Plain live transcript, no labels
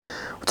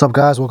What's up,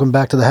 guys? Welcome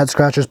back to the Head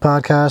Scratchers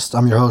podcast.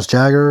 I'm your host,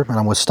 Jagger, and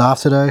I'm with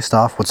Stoff today.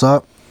 Stoff, what's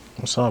up?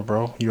 What's up,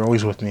 bro? You're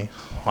always with me.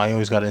 I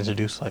always got to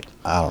introduce, like...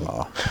 I don't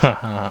know.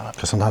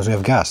 Because sometimes we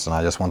have guests, and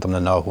I just want them to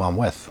know who I'm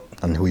with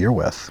and who you're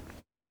with.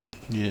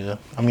 Yeah.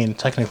 I mean,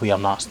 technically,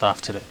 I'm not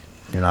Stoff today.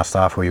 You're not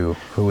Stoff.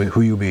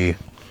 Who you be?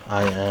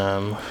 I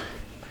am...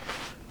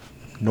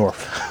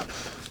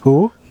 North.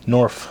 Who?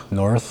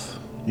 North.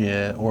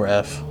 Yeah, or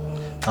F.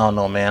 I don't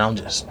know, man. I'm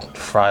just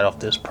fried off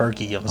this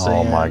perky, you know what I'm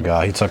saying? Oh, my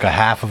God. He took a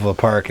half of a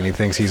perk, and he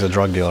thinks he's a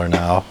drug dealer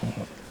now.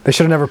 They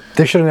should have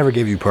never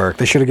gave you perk.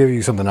 They should have given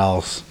you something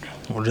else.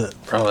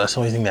 Bro, that's the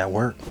only thing that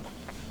worked.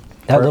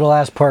 That little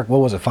ass perk, what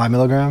was it, 5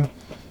 milligram?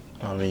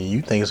 I mean,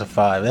 you think it's a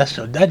 5.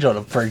 That joint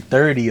a perk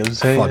 30, you know what I'm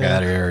saying? Fuck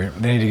out of here.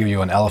 They need to give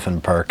you an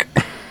elephant perk.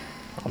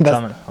 I'm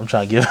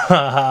trying to give...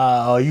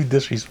 Oh, you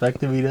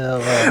disrespecting me now?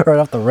 Right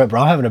off the rip, bro.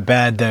 I'm having a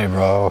bad day,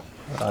 bro.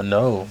 I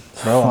know,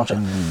 bro.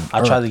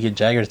 I tried to get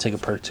Jagger to take a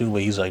perk too,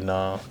 but he's like,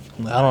 nah.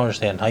 I don't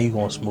understand. How you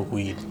gonna smoke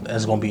weed?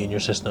 That's gonna be in your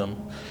system,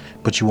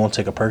 but you won't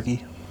take a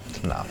perky?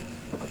 No.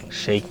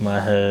 Shake my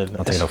head.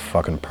 I'll take a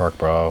fucking perk,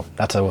 bro.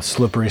 That's a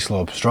slippery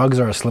slope. Drugs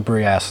are a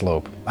slippery ass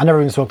slope. I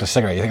never even smoked a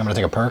cigarette. You think I'm gonna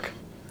take a perk?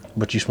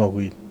 But you smoke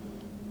weed.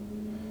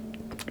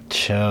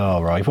 Chill,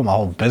 bro. You put my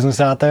whole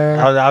business out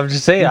there. I'm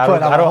just saying. I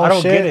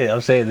don't get it.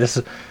 I'm saying this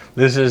is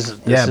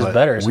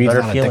better. It's a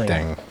better feeling.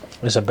 Addicting.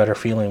 It's a better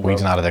feeling, bro.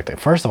 Weed's not addicting.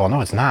 First of all,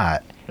 no, it's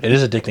not. It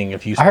is addicting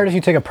if you... I heard if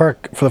you take a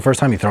perk for the first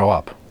time, you throw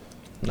up.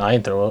 No, I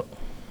didn't throw up.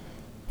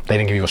 They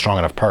didn't give you a strong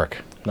enough perk.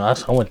 No, I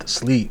went to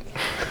sleep.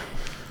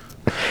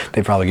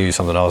 They probably give you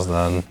something else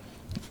then.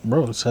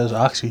 Bro, it says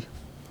oxycodone.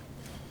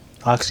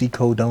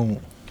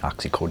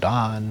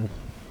 Oxycodone.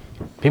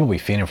 People be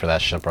fiending for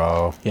that shit,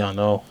 bro. Yeah, I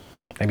know.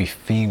 They be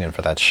fiending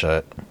for that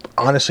shit.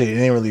 Honestly, it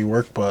didn't really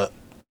work, but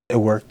it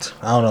worked.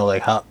 I don't know,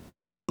 like how...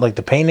 Like,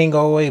 the pain didn't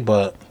go away,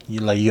 but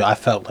I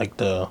felt like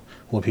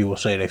what people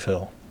say they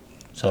feel.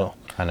 So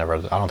I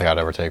don't think I'd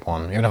ever take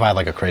one. Even if I had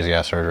like a crazy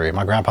ass surgery.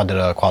 My grandpa did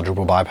a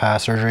quadruple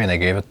bypass surgery and they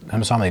gave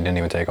him some and he didn't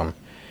even take them.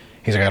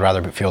 He's like, I'd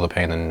rather feel the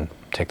pain than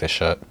take this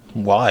shit.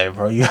 Why,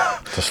 bro?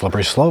 It's a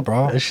slippery slope,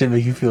 bro. That shit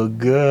make you feel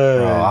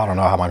good. Bro, I don't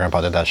know how my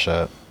grandpa did that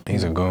shit.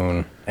 He's a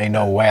goon. Ain't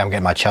no way I'm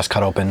getting my chest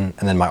cut open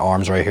and then my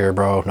arms right here,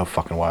 bro. No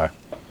fucking way.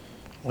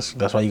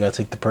 That's why you gotta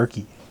take the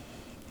perky.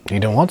 He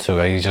didn't want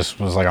to. He just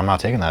was like, I'm not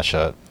taking that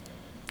shit.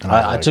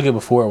 I took it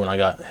before when I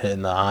got hit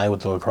in the eye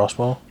with the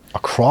crossbow. A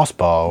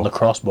crossbow?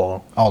 Lacrosse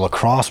ball. Oh,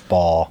 lacrosse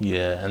ball.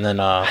 Yeah, and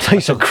then I thought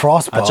you said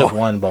crossbow. I took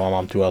one, but my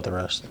mom threw out the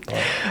rest. I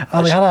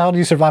mean, how the hell do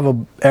you survive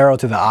an arrow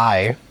to the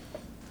eye?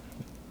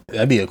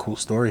 That'd be a cool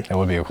story. It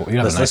would be a cool.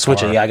 Let's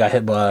switch it. Yeah, I got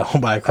hit by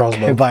a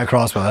crossbow. Hit by a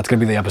crossbow. That's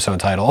gonna be the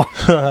episode title.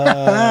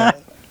 Oh,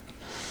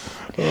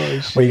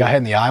 well, you got hit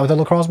in the eye with a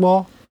lacrosse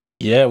ball?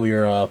 Yeah, we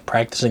were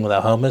practicing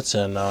without helmets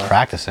and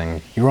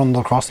practicing. You were on the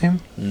lacrosse team?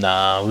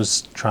 Nah, I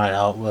was trying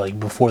out. Like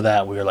before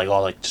that, we were like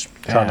all like just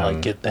trying to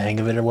like get the hang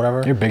of it or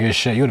whatever. You're big as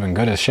shit. You would have been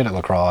good as shit at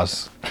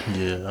lacrosse. Yeah.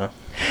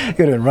 You would have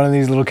been running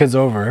these little kids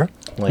over.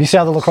 Like, you see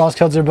how the lacrosse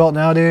kids are built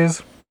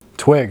nowadays?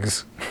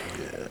 Twigs.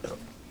 Yeah.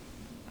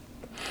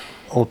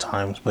 Old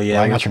times, but yeah.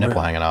 Well, I got your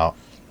nipple hanging out.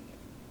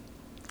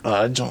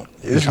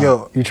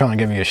 You trying to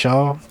give me a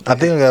show? I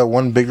think I got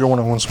one bigger one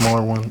and one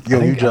smaller one.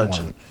 Yo, you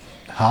judge.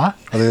 Huh?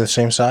 Are they the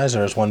same size,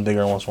 or is one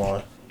bigger and one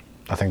smaller?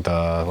 I think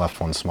the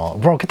left one's small.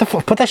 Bro,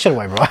 put that shit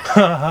away, bro.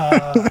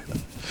 I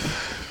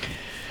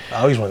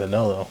always wanted to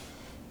know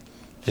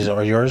though.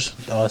 Are yours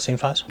the same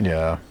size?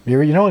 Yeah.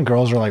 You know when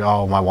girls are like,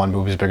 "Oh, my one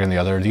boob is bigger than the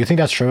other." Do you think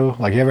that's true?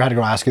 Like, you ever had a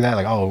girl ask you that?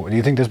 Like, "Oh, do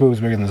you think this boob is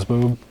bigger than this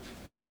boob?"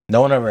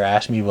 No one ever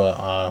asked me,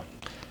 but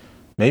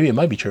maybe it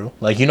might be true.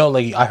 Like,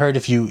 like I heard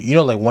if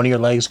like one of your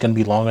legs gonna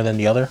be longer than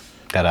the other.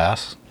 That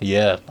ass?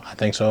 Yeah, I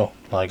think so.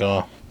 Like,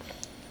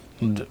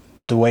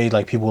 the way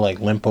like people like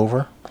limp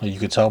over, like, you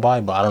could tell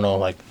by, but I don't know,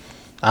 like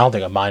I don't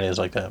think mine is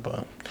like that,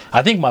 but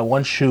I think my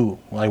one shoe,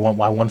 like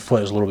my one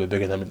foot is a little bit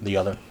bigger than the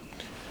other,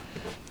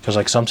 because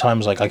like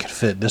sometimes like I could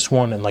fit this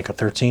one in like a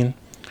 13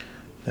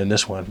 and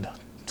this one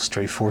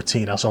straight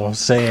 14. That's what I'm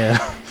saying.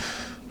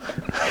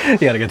 You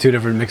gotta get two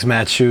different mixed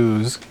match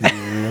shoes.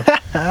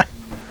 Yeah.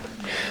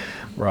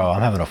 Bro,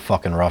 I'm having a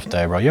fucking rough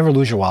day, bro. You ever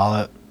lose your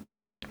wallet?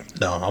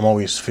 No, I'm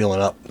always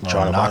feeling up.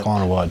 Trying to knock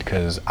on wood,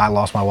 because I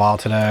lost my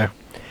wallet today.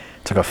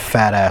 Took a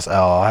fat ass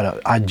L.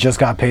 I just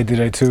got paid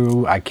today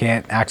too. I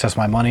can't access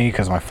my money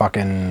because I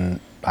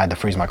had to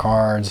freeze my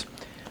cards.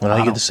 Well, now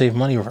you get to save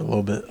money for a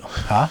little bit.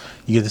 Huh?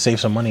 You get to save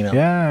some money now.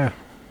 Yeah.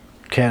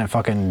 I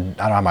don't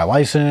have my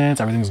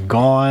license. Everything's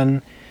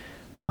gone.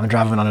 I'm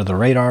driving under the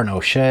radar. No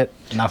shit.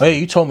 Nothing. Hey,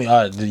 you told me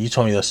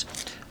this.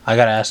 I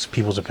gotta ask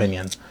people's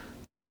opinion.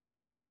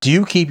 Do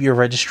you keep your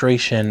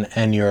registration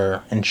and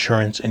your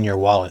insurance in your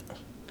wallet?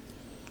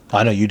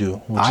 I know you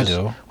do. I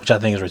do. Which I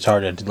think is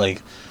retarded.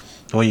 Like,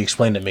 the way you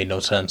explained it made no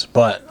sense.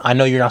 But I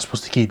know you're not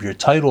supposed to keep your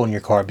title in your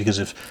car, because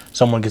if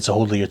someone gets a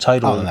hold of your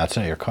title... Oh, then that's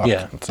it. Your car.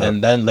 Yeah.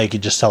 And then they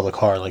could just sell the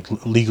car, like,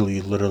 legally,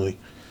 literally.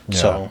 Yeah.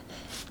 So,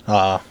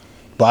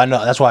 but I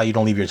know that's why you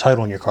don't leave your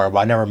title in your car.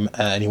 But I never met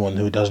anyone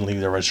who doesn't leave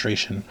their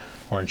registration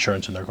or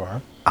insurance in their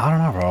car. I don't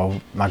know,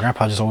 bro. My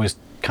grandpa just always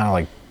kind of,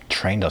 like,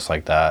 trained us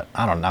like that.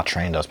 I don't know, not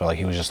trained us, but like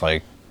he was just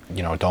like,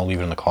 you know, don't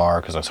leave it in the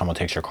car because if someone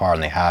takes your car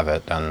and they have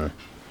it, then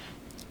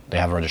they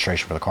have a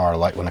registration for the car.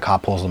 Like when the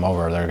cop pulls them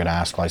over, they're gonna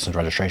ask license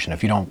registration.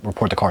 If you don't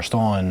report the car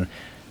stolen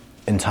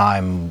in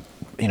time,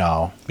 you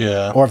know,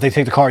 Yeah. or if they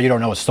take the car you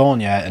don't know it's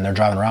stolen yet and they're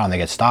driving around and they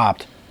get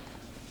stopped,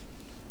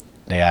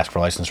 they ask for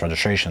license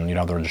registration. You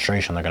don't have the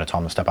registration, they're gonna tell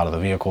them to step out of the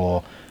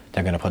vehicle.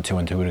 They're gonna put 2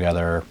 and 2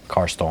 together.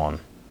 Car stolen.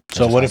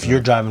 So what if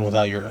you're driving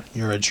without your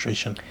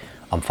registration?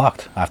 I'm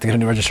fucked. I have to get a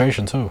new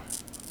registration too.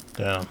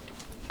 Damn.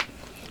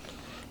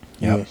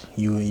 Yep.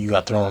 You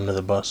got thrown under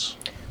the bus.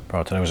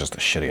 Bro, today was just a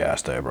shitty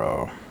ass day,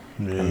 bro.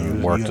 Yeah,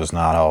 And work does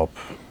not help.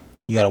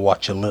 You gotta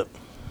watch your lip.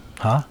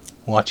 Huh?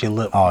 Watch your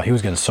lip. Oh, he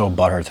was getting so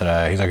butthurt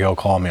today. He's like, yo,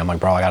 call me. I'm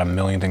like, bro, I got a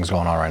million things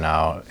going on right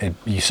now.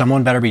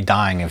 Someone better be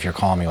dying if you're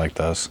calling me like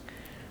this.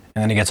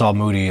 And then he gets all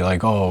moody,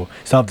 like, oh,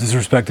 stop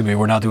disrespecting me.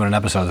 We're not doing an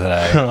episode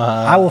today.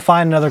 I will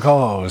find another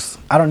co-host.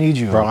 I don't need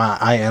you. Bro,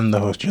 I am the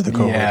host. You're the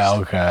co-host. Yeah,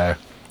 okay.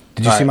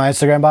 Did you see my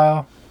Instagram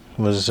bio?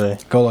 What does it say?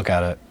 Go look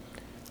at it.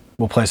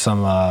 We'll play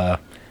some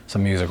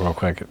music real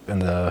quick in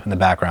the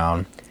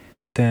background.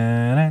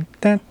 CEO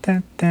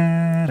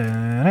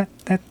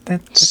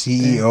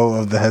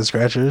of the Head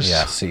Scratchers?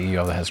 Yeah,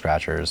 CEO of the Head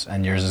Scratchers.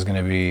 And yours is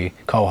going to be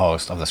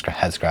co-host of the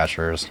Head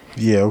Scratchers.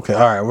 Yeah, okay.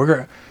 All right,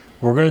 we're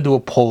gonna do a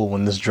poll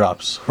when this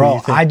drops.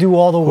 Bro, I do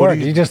all the work.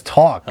 You just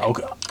talk.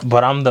 Okay,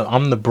 but I'm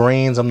the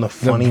brains. I'm the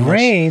funny. The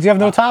brains? You have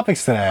no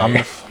topics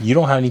today. You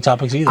don't have any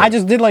topics either. I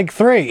just did like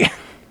 3.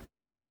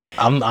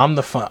 I'm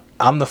the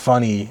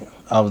funny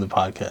of the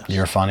podcast.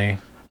 You're funny.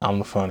 I'm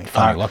the funny.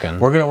 Funny looking.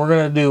 We're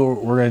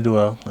gonna do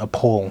a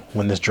poll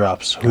when this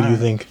drops. Who do you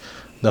think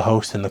the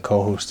host and the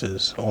co-host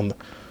is on the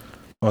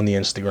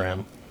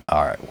Instagram?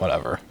 All right,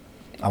 whatever.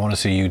 I want to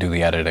see you do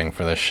the editing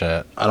for this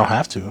shit. I don't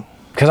have to.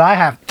 Cause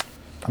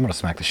I'm gonna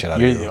smack the shit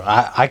out of you.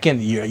 I can.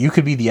 You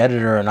could be the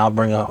editor, and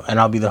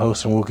I'll be the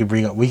host, and we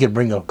could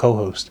bring a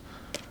co-host.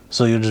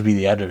 So you'll just be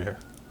the editor,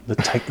 the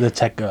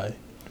tech guy.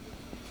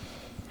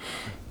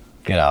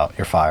 Get out.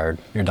 You're fired.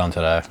 You're done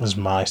today. This is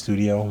my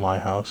studio, my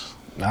house.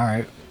 All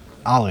right.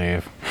 I'll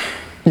leave.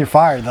 You're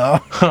fired though.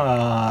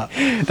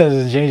 That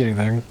doesn't change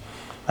anything.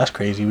 That's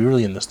crazy. We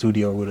really in the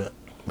studio with it.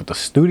 With the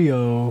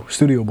studio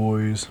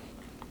boys.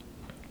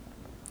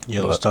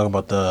 Yeah, let's talk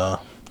about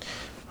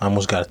I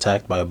almost got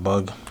attacked by a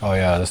bug. Oh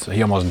yeah,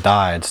 he almost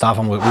died.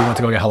 We went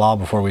to go get halal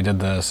before we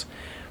did this.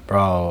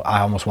 Bro,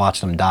 I almost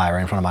watched him die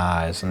right in front of my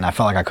eyes, and I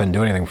felt like I couldn't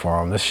do anything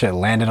for him. This shit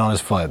landed on his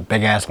foot,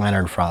 big ass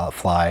lantern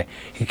fly.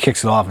 He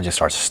kicks it off and just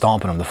starts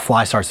stomping him. The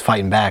fly starts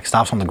fighting back,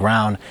 stops on the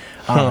ground.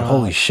 I'm like,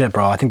 holy shit,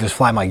 bro, I think this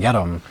fly might get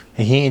him.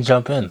 And he ain't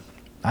jump in.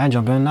 I didn't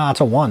jump in. Nah,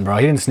 it's a 1, bro.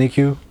 He didn't sneak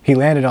you. He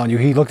landed on you.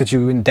 He looked at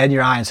you in dead in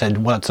your eye and said,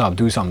 what's up?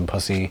 Do something,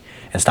 pussy.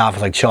 And Staff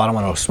was like, chill, I don't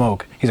want no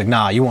smoke. He's like,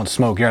 nah, you won't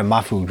smoke. You're in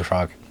my food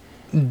truck.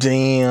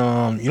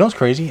 Damn. You know what's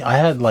crazy? I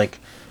had like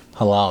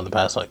halal in the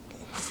past like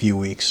few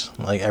weeks.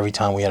 Like every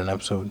time we had an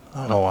episode. I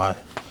don't know why.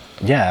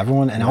 Yeah,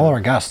 everyone and all our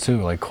guests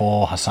too, like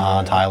Cole,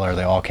 Hassan, Tyler,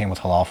 they all came with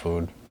halal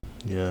food.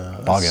 Yeah.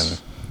 Bugging.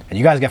 And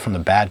you guys get from the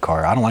bad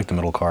cart. I don't like the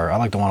middle cart. I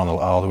like the one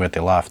all the way at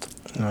the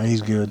left. No,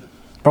 he's good.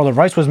 Bro, the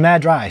rice was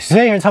mad dry. Sit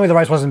here and tell me the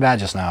rice wasn't bad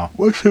just now.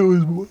 That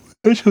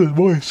shit was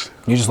moist.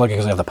 You just lucky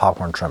because they have the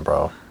popcorn shrimp,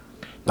 bro.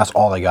 That's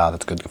all they got.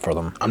 That's good for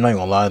them. I'm not even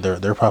gonna lie.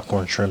 Their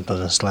popcorn shrimp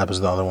doesn't slap as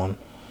the other one.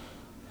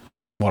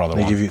 What other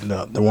one? They give you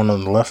the one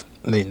on the left.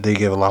 They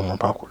give a lot more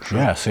popcorn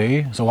shrimp. Yeah,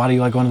 see? So why do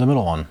you like going to the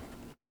middle one?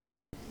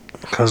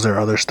 Because their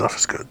other stuff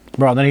is good.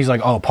 Bro, then he's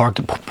like, oh,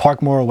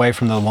 park more away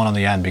from the one on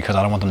the end because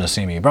I don't want them to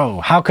see me.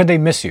 Bro, how could they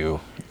miss you?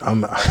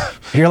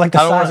 You're like the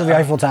size of the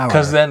Eiffel Tower.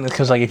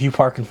 Because like if you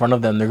park in front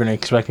of them, they're gonna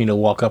expect me to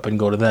walk up and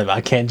go to them. I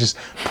can't just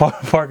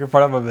park in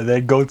front of them and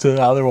then go to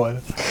the other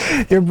one.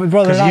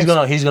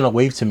 Because he's gonna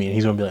wave to me and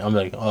he's gonna be like, I'm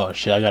like, oh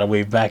shit, I gotta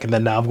wave back, and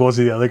then now I'm going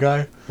to the other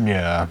guy.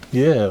 Yeah.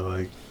 Yeah,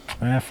 like.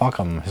 Fuck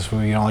him. His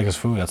food. You don't like his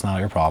food. That's not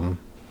your problem.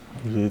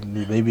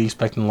 They be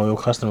expecting loyal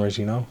customers,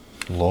 you know.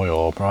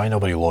 Loyal, bro. Ain't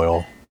nobody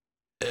loyal.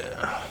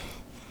 Yeah.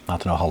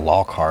 Not to know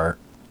halal cart.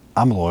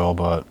 I'm loyal,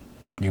 but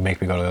you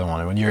make me go to the other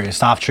one. When your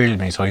staff treated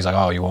me, so he's like,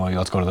 oh,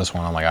 let's go to this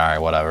one. I'm like, all right,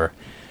 whatever.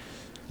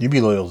 You be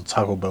loyal to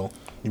Taco Bell.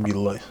 You be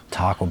loyal.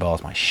 Taco Bell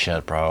is my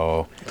shit,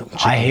 bro.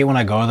 I hate when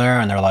I go there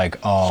and they're like,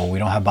 oh, we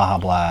don't have Baja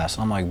Blast.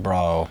 I'm like,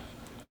 bro,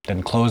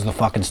 then close the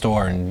fucking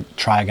store and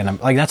try again.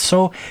 Like, that's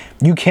so...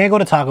 You can't go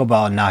to Taco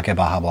Bell and not get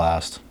Baja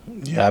Blast.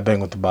 Yeah, I bang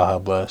with the Baja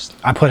Blast.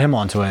 I put him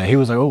onto it. He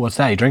was like, oh, what's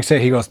that? He drinks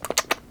it. He goes...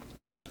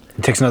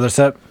 He takes another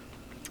sip.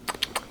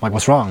 I'm like,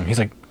 what's wrong? He's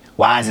like,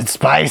 why is it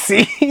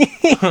spicy?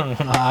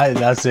 I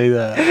did not say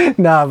that.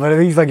 Nah,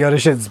 but he's like, yo,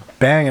 this shit's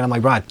banging. I'm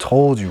like, bro, I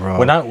told you, bro.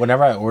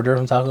 Whenever I order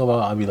from Taco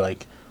Bell, I'll be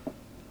like,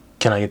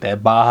 can I get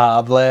that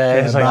Baja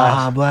Blast? Yeah,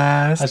 Baja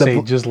Blast. I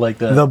say just like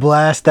that. The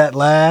blast that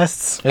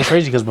lasts. It's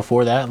crazy because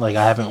before that, like,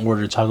 I haven't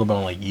ordered Taco Bell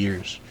in like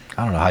years.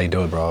 I don't know how you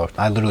do it, bro.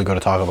 I literally go to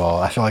Taco Bell.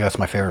 I feel like that's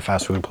my favorite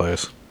fast food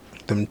place.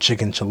 Them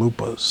chicken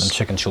chalupas. Them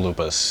chicken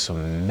chalupas.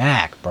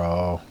 Smack,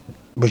 bro.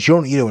 But you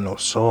don't eat it with no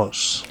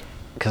sauce.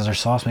 Because their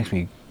sauce makes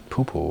me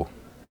poo-poo.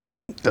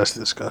 That's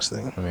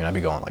disgusting. I mean, I'd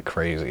be going like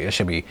crazy.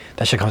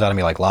 That shit comes out of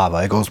me like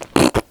lava. It goes...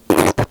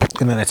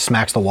 and then it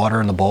smacks the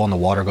water in the bowl, and the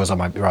water goes up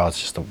my. Bro, it's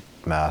just a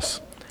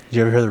mess. Did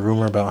you ever hear the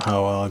rumor about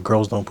how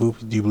girls don't poop?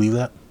 Do you believe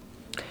that?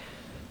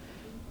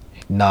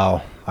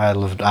 No, I've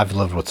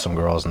lived with some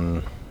girls,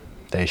 and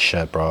they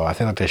shit, bro. I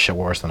think like they shit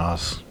worse than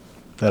us.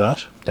 Dead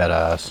ass? Dead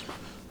ass.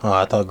 Oh,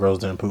 I thought girls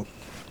didn't poop.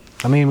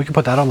 I mean, we could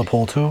put that on the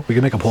poll too. We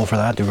could make a poll for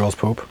that. Do girls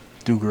poop?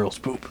 Do girls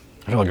poop?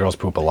 I feel like girls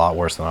poop a lot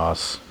worse than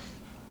us.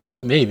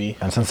 Maybe.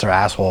 And since they're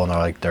asshole and they're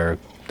like their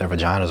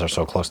vaginas are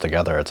so close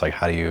together, it's like,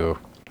 how do you?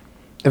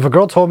 If a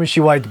girl told me she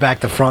wiped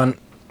back to front,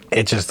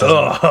 it just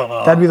doesn't.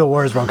 That'd be the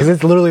worst, bro. Because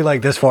it's literally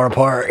like this far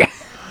apart.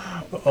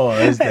 Oh,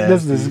 that's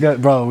this is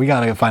good, bro. We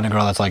gotta find a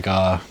girl that's like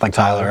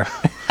Tyler.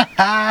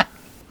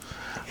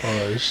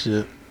 Oh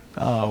shit.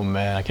 Oh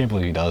man, I can't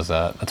believe he does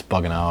that. That's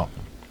bugging out.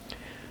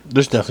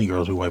 There's definitely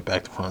girls who wipe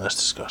back to front. That's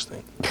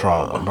disgusting.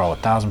 Bro,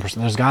 1,000%.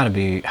 There's got to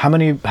be.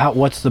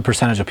 What's the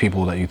percentage of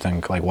people that you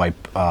think like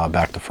wipe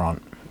back to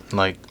front?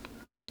 Like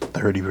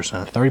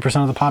 30%.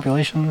 30% of the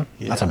population?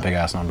 Yeah. That's a big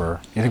ass number.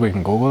 You think we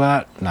can Google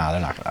that? Nah,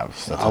 they're not gonna have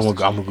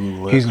statistics. I'm gonna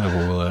Google it. He's gonna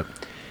Google it.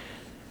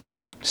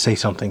 Say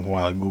something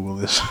while I Google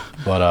this.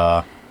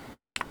 But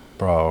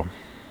bro,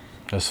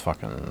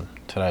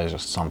 today is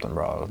just something,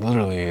 bro.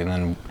 Literally, and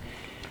then.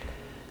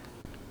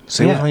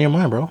 Say what's on your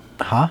mind, bro.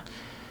 Huh?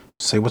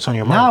 Say what's on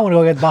your mind. Now I want to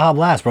go get Baja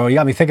Blast, bro. You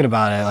got me thinking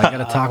about it. Like,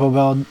 get a Taco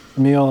Bell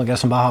meal and get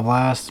some Baja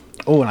Blast.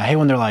 Oh, and I hate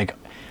when they're like,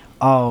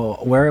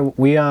 oh,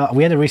 we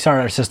had to restart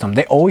our system.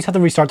 They always have to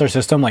restart their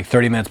system like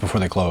 30 minutes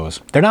before they close.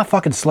 They're not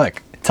fucking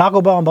slick.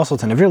 Taco Bell and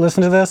Bustleton, if you're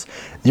listening to this,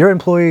 your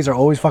employees are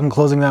always fucking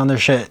closing down their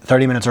shit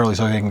 30 minutes early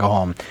so they can go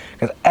home.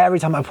 Because every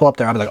time I pull up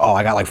there, I'll be like, oh,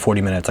 I got like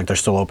 40 minutes. Like, they're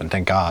still open,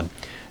 thank God.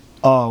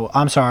 Oh,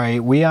 I'm sorry.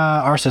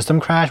 Our system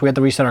crashed. We had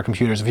to reset our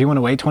computers. If you want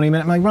to wait 20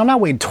 minutes, I'm like, bro, I'm not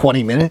waiting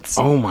 20 minutes.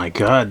 Oh my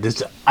God.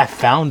 I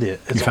found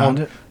it. You found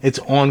it? It's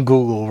on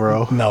Google,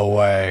 bro. No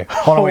way.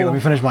 Hold on, wait, let me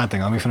finish my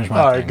thing. All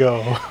right,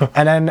 go.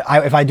 And then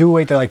if I do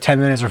wait there like 10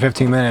 minutes or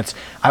 15 minutes,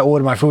 I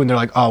order my food and they're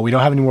like, oh, we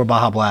don't have any more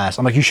Baja Blast.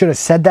 I'm like, you should have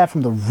said that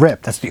from the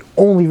rip. That's the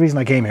only reason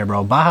I came here,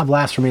 bro. Baja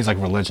Blast for me is like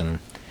religion.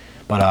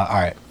 But all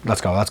right,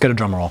 let's go. Let's get a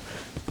drum roll.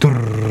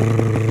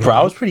 Bro,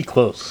 I was pretty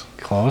close.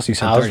 Close? You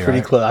said 30, I was pretty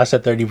right? close. I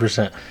said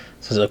 30%.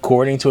 It says,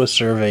 according to a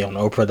survey on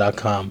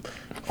Oprah.com,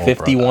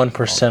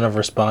 51% of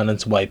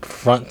respondents wipe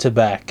front to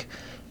back,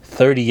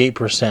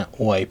 38%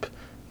 wipe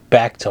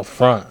back to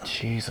front,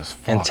 Jesus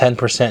fuck. and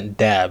 10%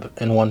 dab,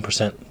 and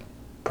 1%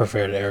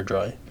 prefer to air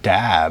dry.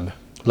 Dab?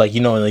 Like,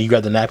 you know, you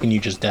grab the napkin, you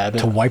just dab it.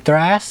 To wipe their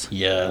ass?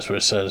 Yeah, that's what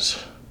it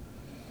says.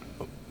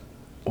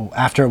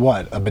 After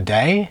what? A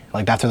bidet?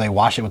 Like after they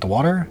wash it with the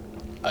water?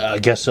 I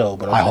guess so,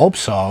 but I hope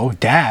so.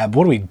 Dab?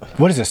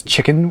 What is this?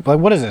 Chicken? Like,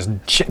 what is this?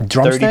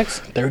 Drumsticks?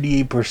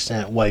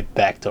 38% wipe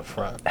back to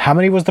front. How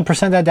many was the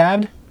percent that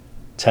dabbed?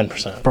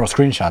 10%. Bro,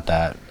 screenshot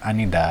that. I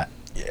need that.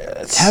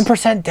 Yeah.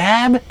 10%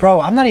 dab?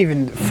 Bro, I'm not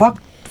even...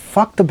 Fuck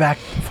the back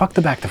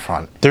to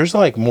front. There's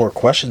like more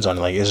questions on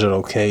it. Like, is it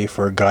okay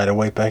for a guy to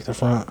wipe back to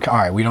front? All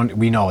right, we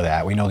know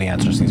that. We know the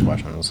answers to these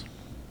questions.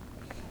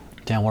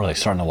 Damn, what are they,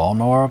 starting a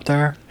lawnmower up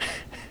there?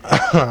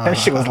 That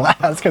shit was loud.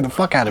 That scared the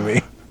fuck out of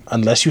me.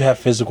 Unless you have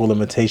physical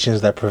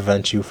limitations that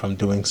prevent you from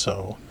doing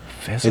so,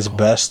 it's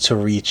best to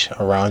reach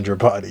around your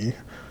body,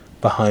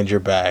 behind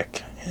your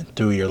back, and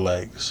through your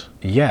legs.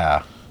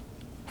 Yeah.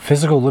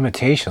 Physical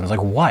limitations?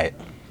 Like what?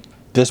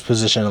 This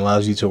position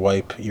allows you to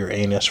wipe your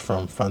anus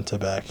from front to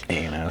back,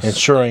 Anus.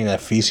 ensuring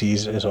that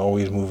feces is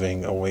always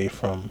moving away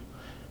from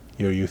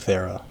your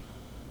urethra.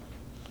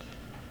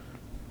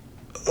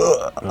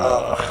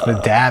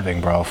 The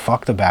dabbing, bro.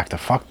 Fuck the back to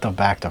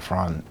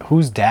front.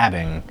 Who's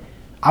dabbing?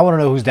 I want to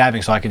know who's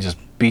dabbing so I can just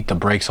beat the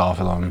brakes off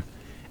of them.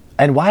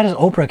 And why does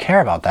Oprah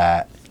care about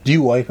that? Do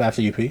you wipe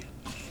after you pee?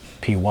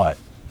 Pee what?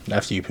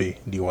 After you pee,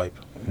 do you wipe?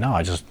 No,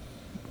 I just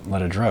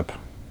let it drip.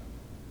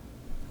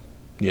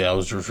 Yeah, I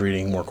was just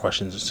reading more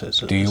questions. It says,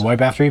 Do you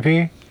wipe after you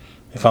pee?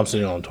 If I'm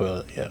sitting on the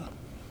toilet, yeah.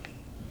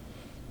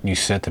 You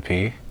sit to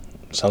pee?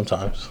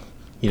 Sometimes.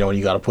 You know, when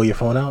you got to pull your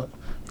phone out,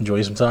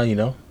 enjoy some time, you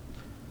know?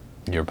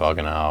 You're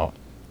bugging out.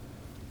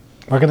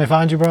 Where can they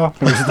find you, bro?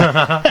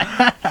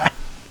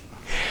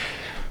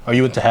 Are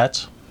you into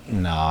hats?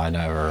 No, I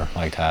never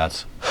liked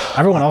hats.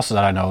 Everyone else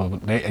that I know,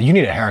 you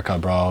need a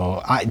haircut,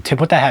 bro.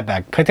 Put that hat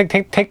back.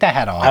 Take that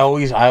hat off. I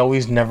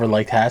always never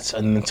liked hats,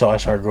 and until I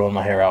started growing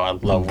my hair out, I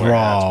love wearing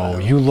hats.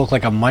 Bro, you look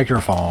like a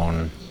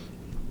microphone.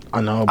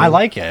 I know. I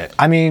like it.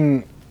 I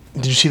mean,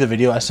 did you see the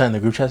video I sent in the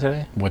group chat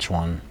today? Which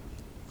one?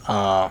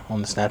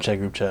 On the Snapchat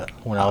group chat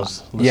when I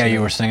was listening. Yeah,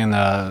 you were singing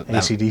the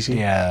AC/DC.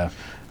 Yeah.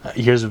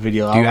 Here's a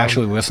video. Do you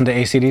actually listen to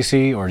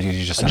AC/DC, or do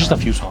you just a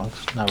few songs?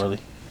 Not really.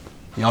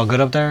 Y'all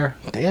good up there?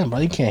 Damn, bro,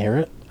 you can't hear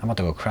it. I'm about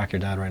to go crack your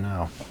dad right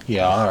now.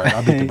 Yeah, all right.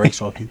 I'll beat the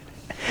brakes off you.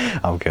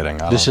 I'm kidding.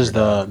 This is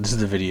the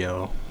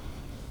video.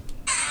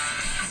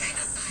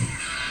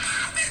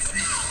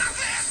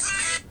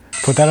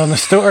 Put that on the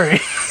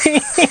story.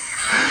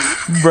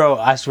 Bro,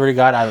 I swear to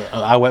God,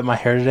 I wet my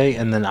hair today,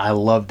 and then I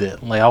loved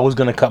it. Like, I was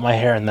gonna cut my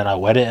hair, and then I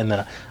wet it, and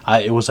then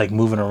it was like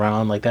moving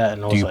around like that.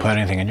 And Do you put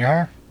anything in your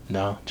hair?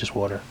 No, just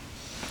water.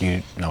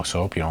 No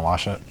soap. You don't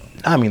wash it.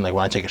 I mean, like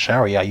when I take a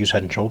shower, yeah, I use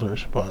Head and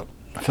Shoulders, but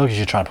I feel like you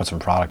should try to put some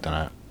product in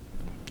it.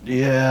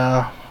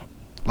 Yeah.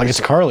 Like, it's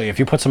curly. If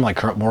you put some,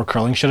 like, more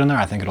curling shit in there,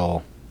 I think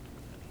it'll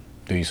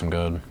do you some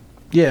good.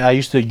 Yeah, I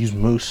used to use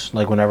mousse,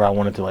 like, whenever I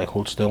wanted to, like,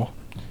 hold still.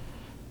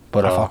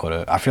 But I fuck with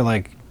it. I feel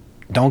like,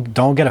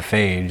 don't get a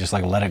fade. Just,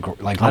 like, let it grow.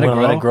 Like, let I'm it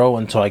gonna grow. let it grow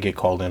until I get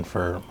called in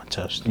for my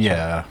test.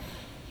 Yeah.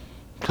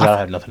 Because I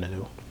have nothing to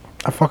do.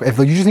 If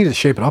you just need to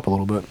shape it up a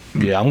little bit.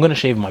 Yeah, I'm gonna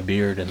shave my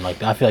beard, and,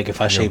 like, I feel like if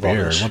I shave all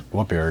beard. this...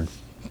 What beard?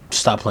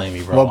 Stop playing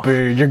me, bro. What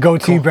beard? Your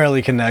goatee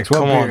barely connects. What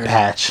Come beard? on,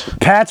 Patch.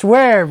 Patch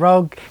where,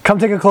 bro? Come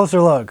take a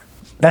closer look.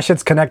 That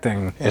shit's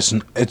connecting.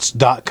 It's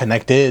not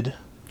connected.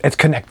 It's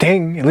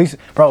connecting. At least,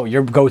 bro,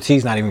 your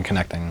goatee's not even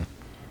connecting.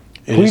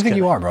 Who do you think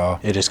you are, bro?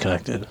 It is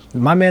connected.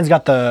 My man's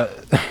got the...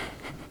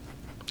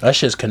 That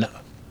shit's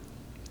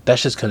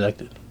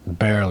connected.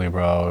 Barely,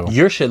 bro.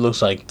 Your shit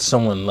looks like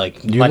someone,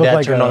 like, You my look dad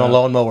like turned on a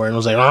lawnmower and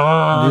was like,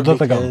 You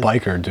look like a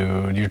biker,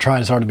 dude. You're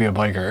trying so hard to be a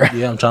biker.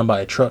 Yeah, I'm trying to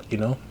buy a truck, you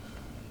know?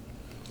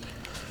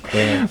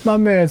 Yeah. My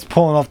man's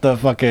pulling off the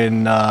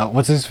fucking,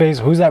 what's his face?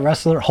 Who's that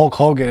wrestler? Hulk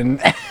Hogan.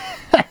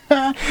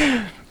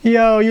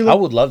 Yo, you look... I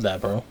would love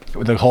that, bro.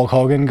 With the Hulk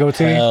Hogan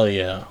goatee? Hell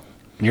yeah.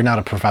 You're not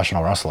a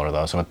professional wrestler,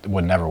 though, so it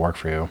would never work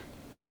for you.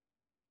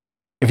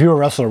 If you were a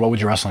wrestler, what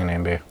would your wrestling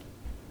name be? You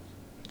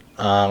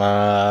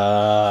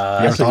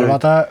ever thought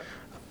about that?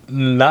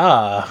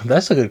 Nah,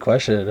 that's a good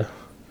question.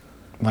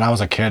 When I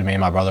was a kid, me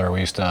and my brother, we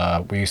used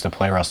to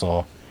play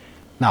wrestle.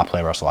 Not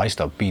play wrestle. I used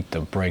to beat the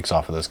brakes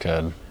off of this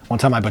kid. One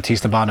time I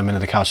Batista bombed him into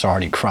the couch so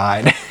hard he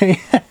cried. I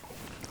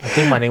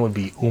think my name would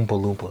be Oompa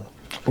Loompa.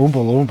 Oompa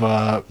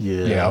Loompa.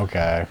 Yeah. Yeah,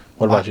 okay.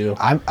 What about you?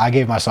 I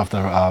gave myself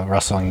the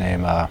wrestling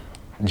name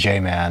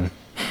J-Man.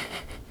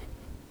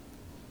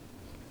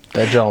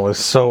 That John was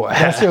so ass.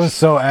 That shit was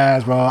so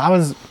ass, bro.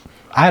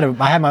 I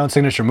had my own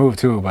signature move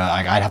too, but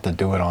like, I'd have to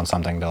do it on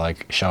something to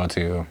like show it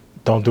to you.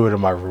 Don't do it in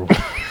my room.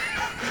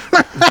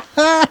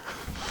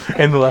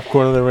 In the left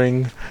corner of the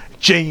ring,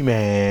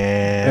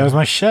 J-Man. It was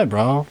my shit,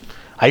 bro.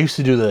 I used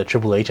to do the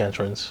Triple H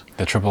entrance.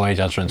 The Triple H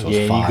entrance was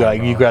Yeah, fire,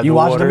 you grabbed the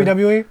watched water.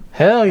 WWE?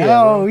 Hell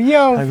yeah. Oh,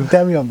 yo,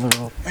 damn me up,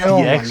 bro. Oh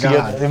Yeah, my actually,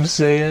 god. I'm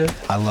saying.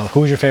 I love.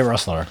 Who's your favorite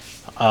wrestler?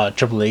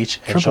 Triple H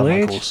and Triple Shawn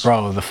H, Michaels.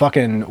 bro. The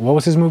fucking what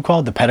was his move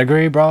called? The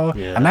pedigree, bro.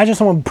 Yeah. Imagine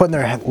someone putting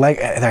your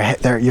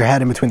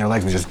head in between their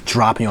legs and just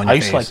dropping you on your I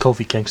face. used to like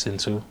Kofi Kingston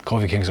too.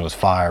 Kofi Kingston was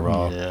fire,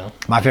 bro. Yeah.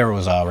 My favorite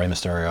was Rey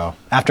Mysterio.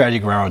 After Eddie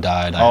Guerrero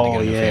died, I had to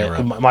get a new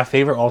favorite. My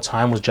favorite all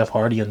time was Jeff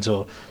Hardy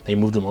until they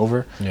moved him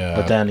over. Yeah.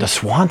 But then the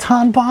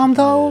Swanton Bomb,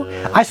 though.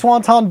 Yeah. I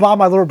Swanton bombed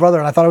my little brother,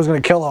 and I thought I was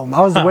gonna kill him.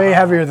 I was way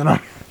heavier than him.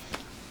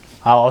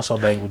 I also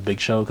banged with Big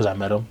Show because I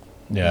met him.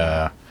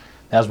 Yeah.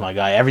 That was my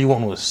guy.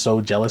 Everyone was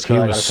so jealous. He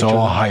was so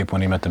hype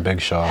when he met the Big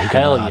Show. He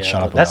Hell could not yeah,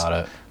 shut up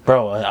about it.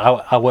 Bro,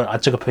 I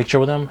took a picture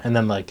with him, and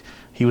then like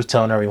he was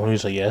telling everyone, he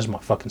was like, "Yeah, this is my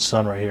fucking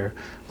son right here."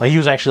 Like he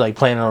was actually like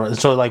playing it.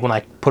 So like when I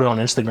put it on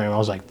Instagram, I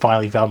was like,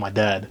 finally found my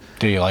dad.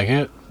 Did you like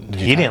it?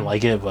 He didn't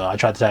like it, but I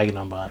tried tagging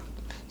him, but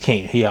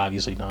he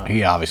obviously not.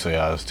 He obviously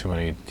has too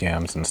many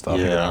DMs and stuff.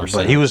 Yeah,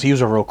 but he was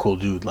a real cool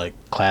dude, like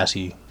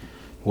classy. He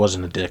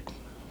wasn't a dick.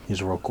 He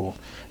was real cool.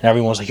 And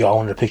everyone was like, "Yo, I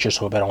wanted a picture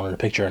so bad. I wanted a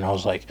picture," and I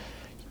was like,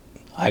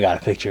 I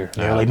got a picture.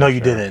 And they were like, no, you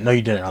didn't. No,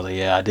 you didn't. I was like,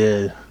 yeah, I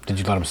did. Did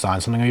you let him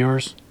sign something of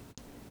yours?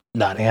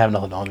 Nah, they have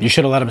nothing on me. You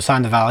should have let him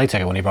sign the valet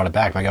ticket when he brought it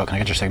back. Like, yo, can I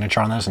get your signature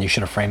on this? And you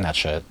should have framed that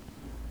shit.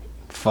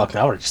 Fuck,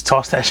 I would have just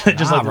tossed that shit.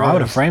 Just like bro, I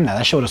would have framed that.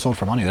 That shit would have sold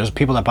for money. There's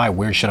people that buy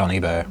weird shit on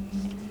eBay.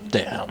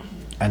 Damn.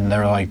 And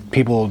they're like,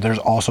 there's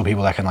also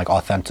people that can like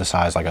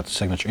authenticize like a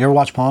signature. You ever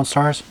watch Pawn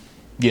Stars?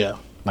 Yeah.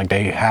 Like,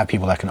 they have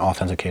people that can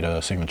authenticate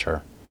a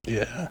signature.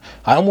 Yeah.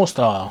 I was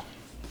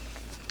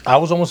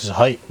almost as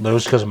hype, but it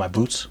was because of my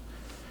boots.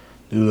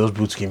 Dude, those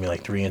boots gave me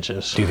like 3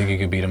 inches. Do you think you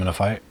could beat him in a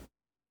fight?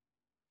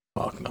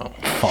 Fuck no.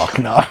 Fuck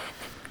no.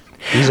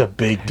 He's a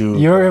big dude.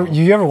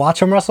 You ever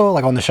watch him wrestle,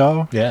 like on the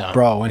show? Yeah.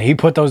 Bro, when he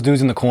put those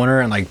dudes in the corner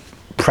and like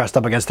pressed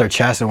up against their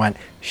chest and went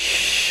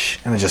shh,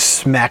 and then just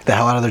smacked the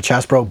hell out of their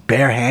chest, bro,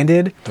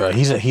 barehanded. Bro,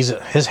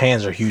 his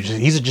hands are huge.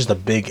 He's just a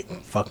big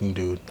fucking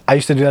dude. I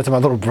used to do that to my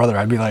little brother.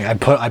 I'd be like,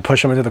 I'd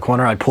push him into the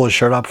corner, I'd pull his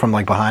shirt up from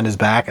like behind his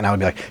back, and I would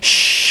be like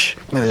shh,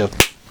 and then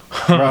just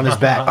around his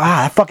back.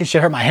 That fucking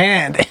shit hurt my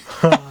hand.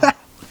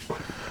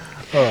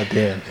 Oh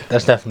damn,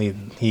 that's definitely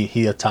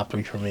he a top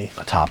 3 for me.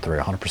 A top 3,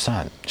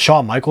 100%.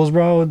 Shawn Michaels,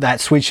 bro, that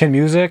sweet chin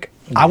music.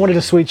 I wanted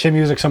to sweet chin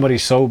music somebody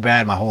so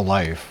bad my whole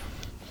life,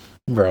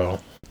 bro.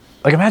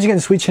 Like, imagine getting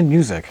sweet chin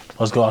music.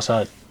 Let's go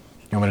outside.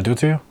 You want me to do it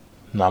to you?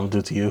 No, I'm gonna do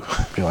it to you.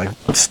 Be like,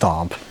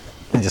 stomp,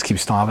 and just keep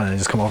stomping, and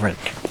just come over and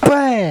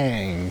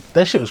bang.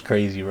 That shit was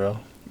crazy, bro.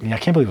 Yeah, I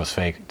can't believe it was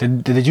fake.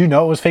 Did you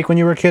know it was fake when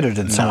you were a kid, or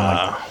did someone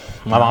like?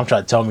 My mom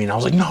tried to tell me, and I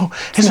was like, "No,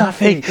 it's not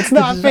fake. It's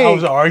not fake." I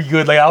was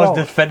arguing, like I was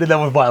defending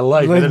them with my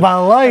life. With my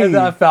life. And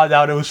then I found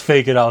out it was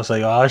fake, and I was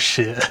like, "Oh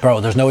shit, bro."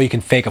 There's no way you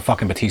can fake a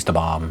fucking Batista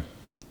bomb.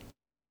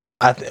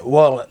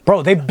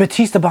 Bro, they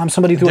Batista bombed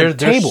somebody through a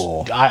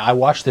table. I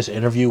watched this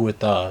interview with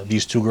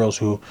these 2 girls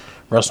who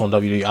wrestle on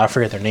WWE. I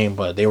forget their name,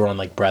 but they were on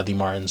like Bradley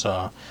Martin's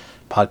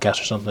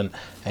podcast or something,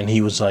 and he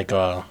was like,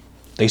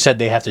 they said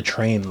they have to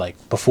train like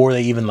before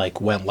they even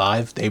like went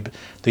live.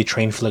 They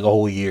trained for like a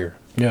whole year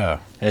Yeah.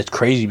 And it's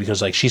crazy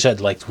because like she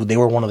said like they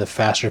were one of the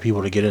faster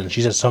people to get in.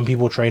 She said some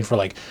people train for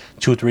like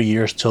 2 or 3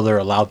 years till they're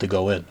allowed to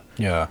go in.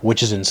 Yeah.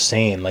 Which is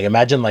insane. Like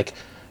imagine like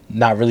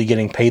not really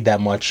getting paid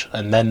that much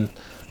and then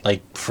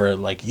like for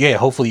like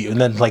hopefully and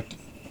then like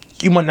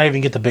you might not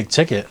even get the big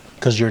ticket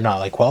because you're not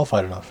like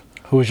qualified enough.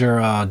 Who's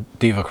your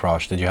diva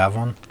crush? Did you have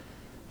one?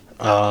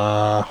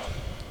 I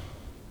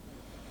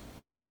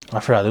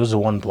forgot. There was the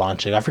one blonde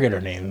chick. I forget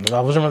her name. I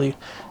wasn't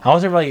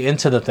really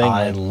into the thing.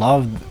 I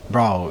loved,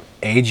 bro,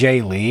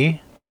 AJ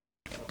Lee.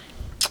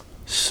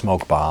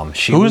 Smoke bomb.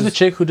 Who was the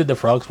chick who did the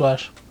frog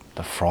splash?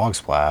 The frog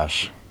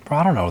splash. Bro,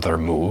 I don't know their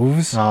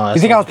moves. Oh, you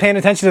think I was paying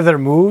attention to their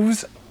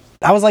moves?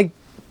 I was like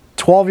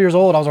 12 years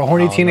old. I was a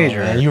horny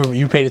teenager. No,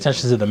 you paid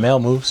attention to the male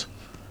moves.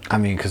 I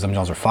mean, because them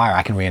Jones are fire.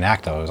 I can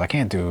reenact those. I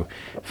can't do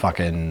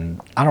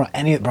fucking. I don't know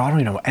any. Bro, I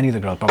don't even know any of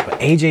the girls. Bro, but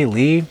AJ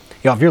Lee,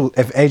 yo,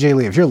 if AJ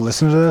Lee, if you're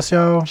listening to this,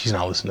 yo, she's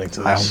not listening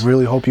to this. I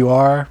really hope you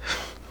are.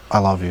 I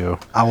love you.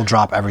 I will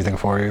drop everything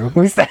for you.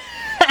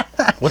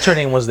 What's her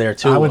name was there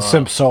too? I would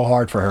simp so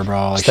hard for her,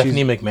 bro. Like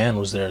Stephanie McMahon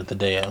was there the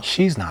day.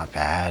 She's not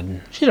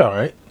bad. She's all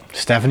right.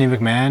 Stephanie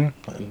McMahon.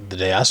 The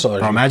day I saw her.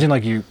 Bro, imagine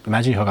you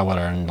hook up with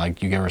her and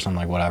like you give her something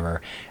like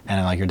whatever, and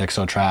then like your dick's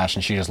so trash,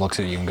 and she just looks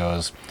at you and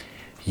goes,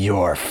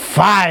 "You're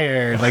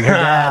fired." Like her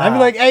dad. I'd be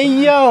like, "Hey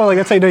yo," like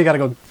that's how you know you gotta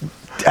go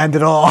end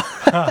it all.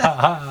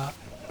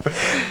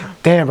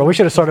 Damn, bro, we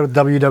should have started with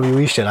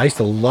WWE shit. I used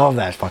to love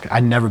that fucking.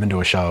 I'd never been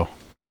to a show.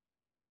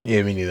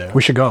 Yeah, me neither.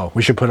 We should go.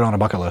 We should put it on a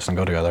bucket list and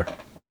go together.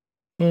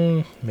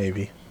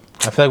 Maybe.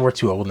 I feel like we're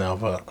too old now,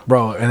 but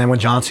bro. And then when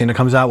John Cena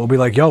comes out, we'll be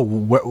like, "Yo,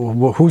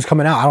 who's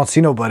coming out? I don't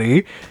see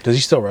nobody." Does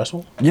he still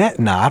wrestle? Yeah,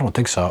 nah, I don't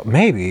think so.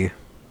 Maybe.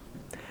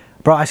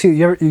 Bro, I see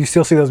you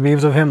still see those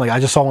memes of him? Like I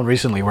just saw one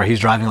recently where he's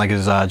driving like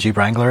his Jeep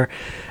Wrangler,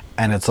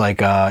 and it's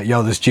like,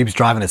 "Yo, this Jeep's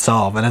driving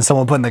itself." And then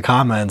someone put in the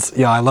comments,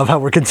 "Yo, I love how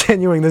we're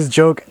continuing this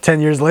joke 10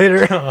 years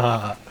later."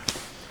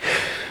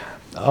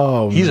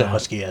 Oh, he's a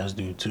husky ass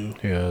dude too.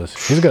 He is.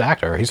 He's a good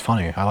actor. He's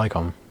funny. I like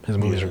him. His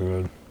movies are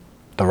good.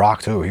 The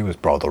Rock too.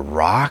 The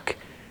Rock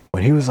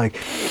when he was like,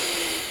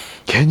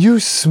 "Can you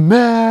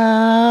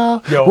smell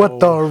what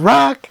The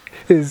Rock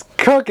is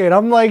cooking?"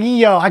 I'm like,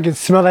 yo, I can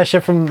smell that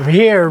shit from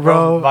here,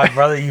 bro. My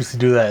brother used to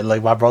do that.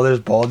 Like my brother's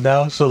bald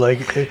now, so like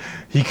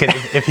he can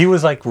if he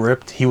was like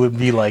ripped, he would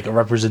be like a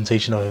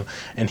representation of him.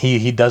 And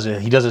he does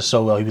it. He does it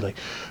so well. He'd be like,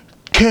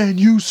 "Can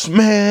you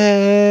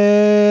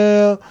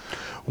smell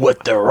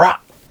what The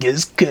Rock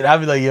is cooking?" I'd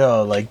be like,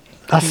 yo, like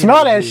I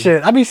smell that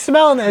shit. I be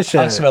smelling that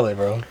shit. I smell it,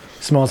 bro.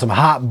 Smelling some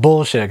hot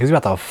bullshit because he's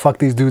about to fuck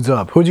these dudes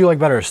up. Who'd you like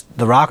better,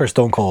 The Rock or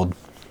Stone Cold?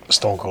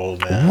 Stone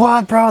Cold, man.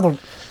 What, bro?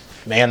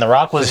 The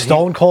Rock was the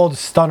Stone Cold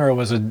Stunner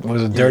was a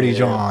dirty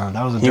John.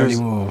 That was a dirty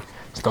move.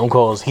 Stone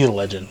Cold, he's a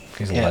legend.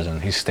 He's a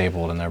legend. He's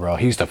stapled in there, bro.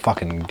 He used to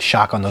fucking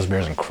shotgun those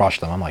beers and crush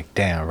them. I'm like,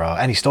 damn, bro.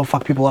 And he still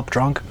fuck people up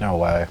drunk? No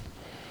way.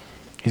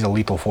 He's a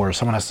lethal force.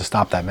 Someone has to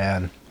stop that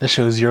man. This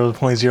shows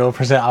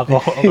 0.0%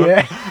 alcohol.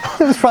 Yeah.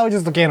 It's probably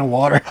just a can of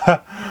water.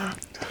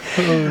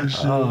 Oh,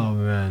 shit. Oh,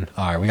 man.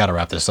 All right, we got to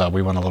wrap this up.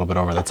 We went a little bit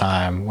over the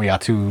time. We got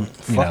to,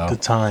 Fuck the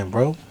time,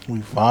 bro. We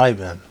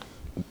vibing.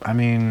 I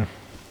mean,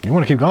 you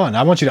want to keep going.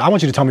 I want you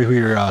to tell me who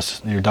your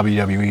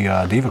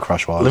WWE diva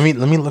crush was.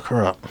 Let me look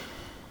her up.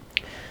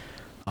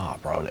 Oh,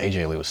 bro,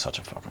 AJ Lee was such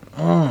a fucking.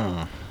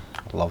 I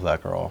love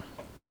that girl.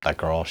 That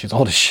girl. She's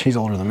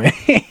older than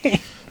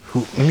me.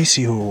 Let me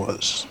see who it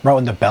was. Bro,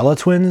 and the Bella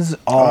twins.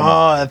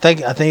 I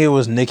think it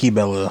was Nikki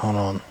Bella. Hold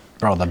on.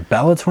 Bro, the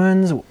Bella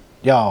twins.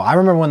 Yo, I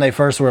remember when they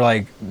first were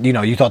like,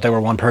 you thought they were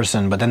one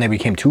person, but then they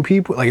became two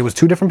people. Like it was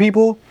two different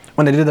people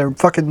when they did their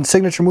fucking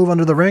signature move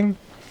under the ring.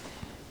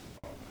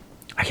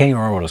 I can't even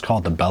remember what it was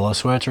called. The Bella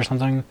Switch or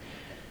something.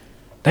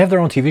 They have their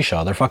own TV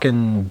show. They're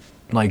fucking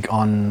like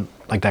on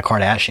like that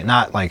Kardashian.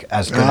 Not like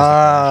as good as the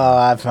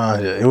I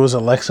found it. It was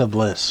Alexa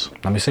Bliss.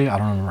 Let me see. I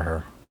don't remember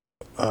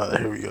her.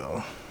 Here we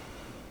go.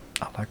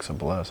 Alexa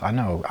Bliss. I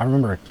know. I don't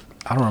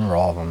remember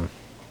all of them.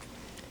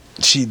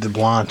 The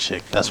blonde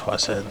chick. That's what I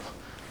said.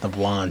 The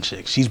blonde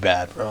chick. She's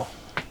bad, bro.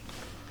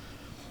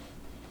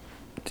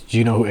 Do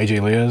you know who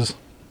AJ Lee is?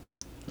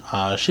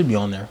 Should be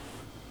on there.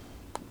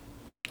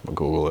 I'll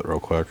Google it real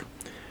quick.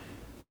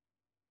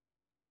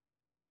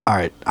 All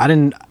right. I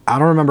don't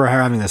remember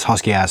her having this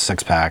husky ass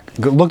six pack.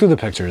 Look through the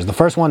pictures. The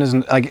first one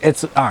isn't like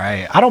it's all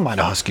right. I don't mind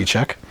a husky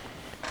chick.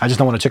 I just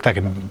don't want a chick that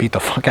can beat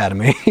the fuck out of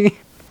me.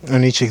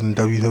 Any chick in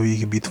WWE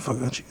can beat the fuck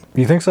out of you.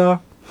 You think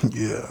so?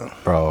 Yeah.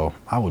 Bro,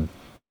 I would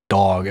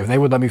dog. If they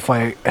would let me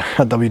fight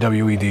a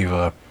WWE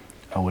diva,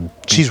 I would.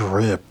 She's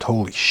ripped.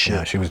 Holy shit.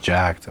 Yeah, she was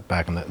jacked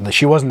back in the.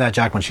 She wasn't that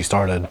jacked when she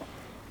started.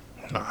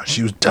 Nah,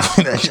 she was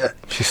definitely that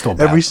jacked. She's still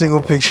bad. Every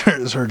single picture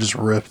is her just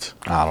ripped.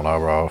 I don't know,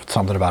 bro.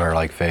 Something about her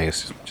like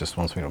face just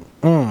wants me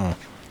to.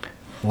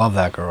 Love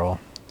that girl.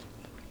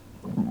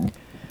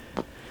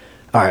 All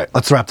right,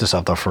 let's wrap this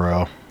up though, for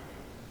real.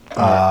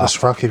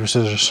 Let's rock paper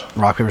scissors.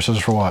 Rock paper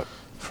scissors for what?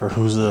 for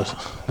who's the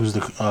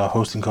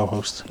host and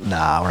co-host.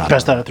 Nah, we're not.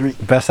 Best out of 3.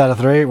 Best out of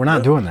 3? We're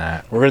not doing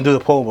that. We're gonna do the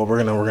poll, but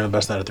we're gonna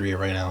best out of 3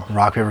 right now.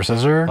 Rock, paper,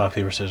 scissors? Rock,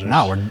 paper, scissors.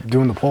 No, we're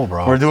doing the poll,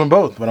 bro. We're doing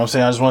both, but I'm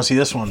saying I just want to see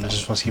this one. I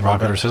just want to see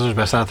Rock, paper, scissors,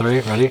 best out of 3.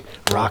 Ready?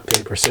 Rock,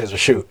 paper, scissors,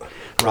 shoot.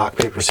 Rock,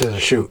 paper,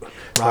 scissors, shoot.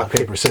 Rock,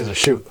 paper, scissors,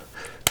 shoot.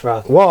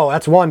 Whoa,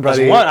 that's one,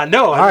 buddy. That's one, I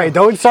know. All right,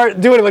 don't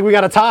start doing it like we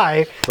got a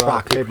tie.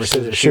 Rock, paper,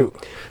 scissors, shoot.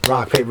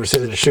 Rock, paper,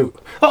 scissors, shoot.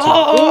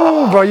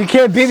 Oh, bro, you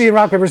can't beat me in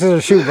rock, paper,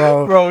 scissors, shoot,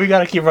 bro. Bro, we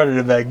gotta keep running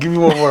it back. Give me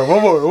one more.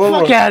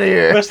 Fuck out of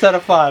here. Best out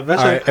of 5. All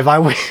right, if I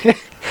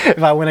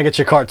win, I get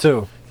your card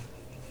too.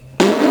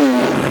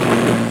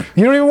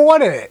 You don't even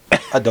want it.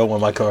 I don't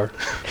want my card.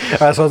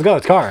 All right, so let's go.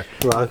 It's card.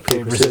 Rock,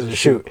 paper, scissors,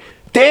 shoot.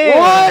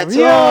 Damn! What?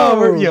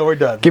 Yo! We're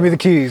done. Give me the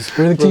keys.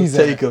 Where are the keys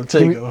at? Take them.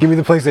 Give me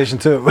the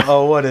PlayStation 2.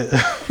 Oh, what it?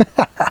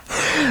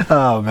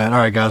 Oh, man. All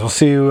right, guys. We'll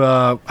see you.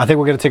 I think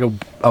we're going to take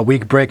a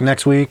week break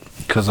next week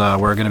because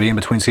we're going to be in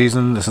between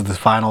seasons. This is the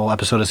final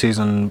episode of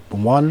season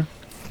 1.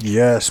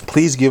 Yes.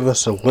 Please give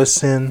us a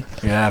listen.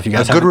 Yeah, if you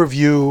guys have a good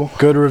review.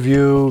 Good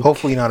review.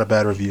 Hopefully not a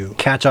bad review.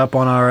 Catch up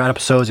on our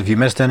episodes if you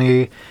missed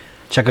any.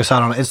 Check us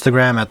out on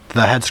Instagram at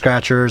The Head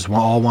Scratchers,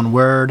 all one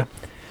word.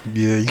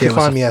 Yeah, you can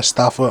find me at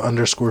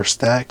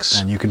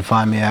Staffa_stacks. And you can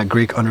find me at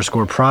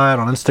Greek_pride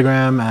on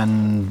Instagram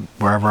and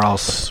wherever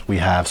else we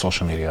have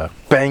social media.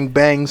 Bang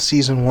Bang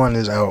Season 1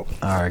 is out.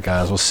 All right,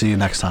 guys. We'll see you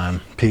next time.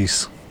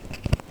 Peace.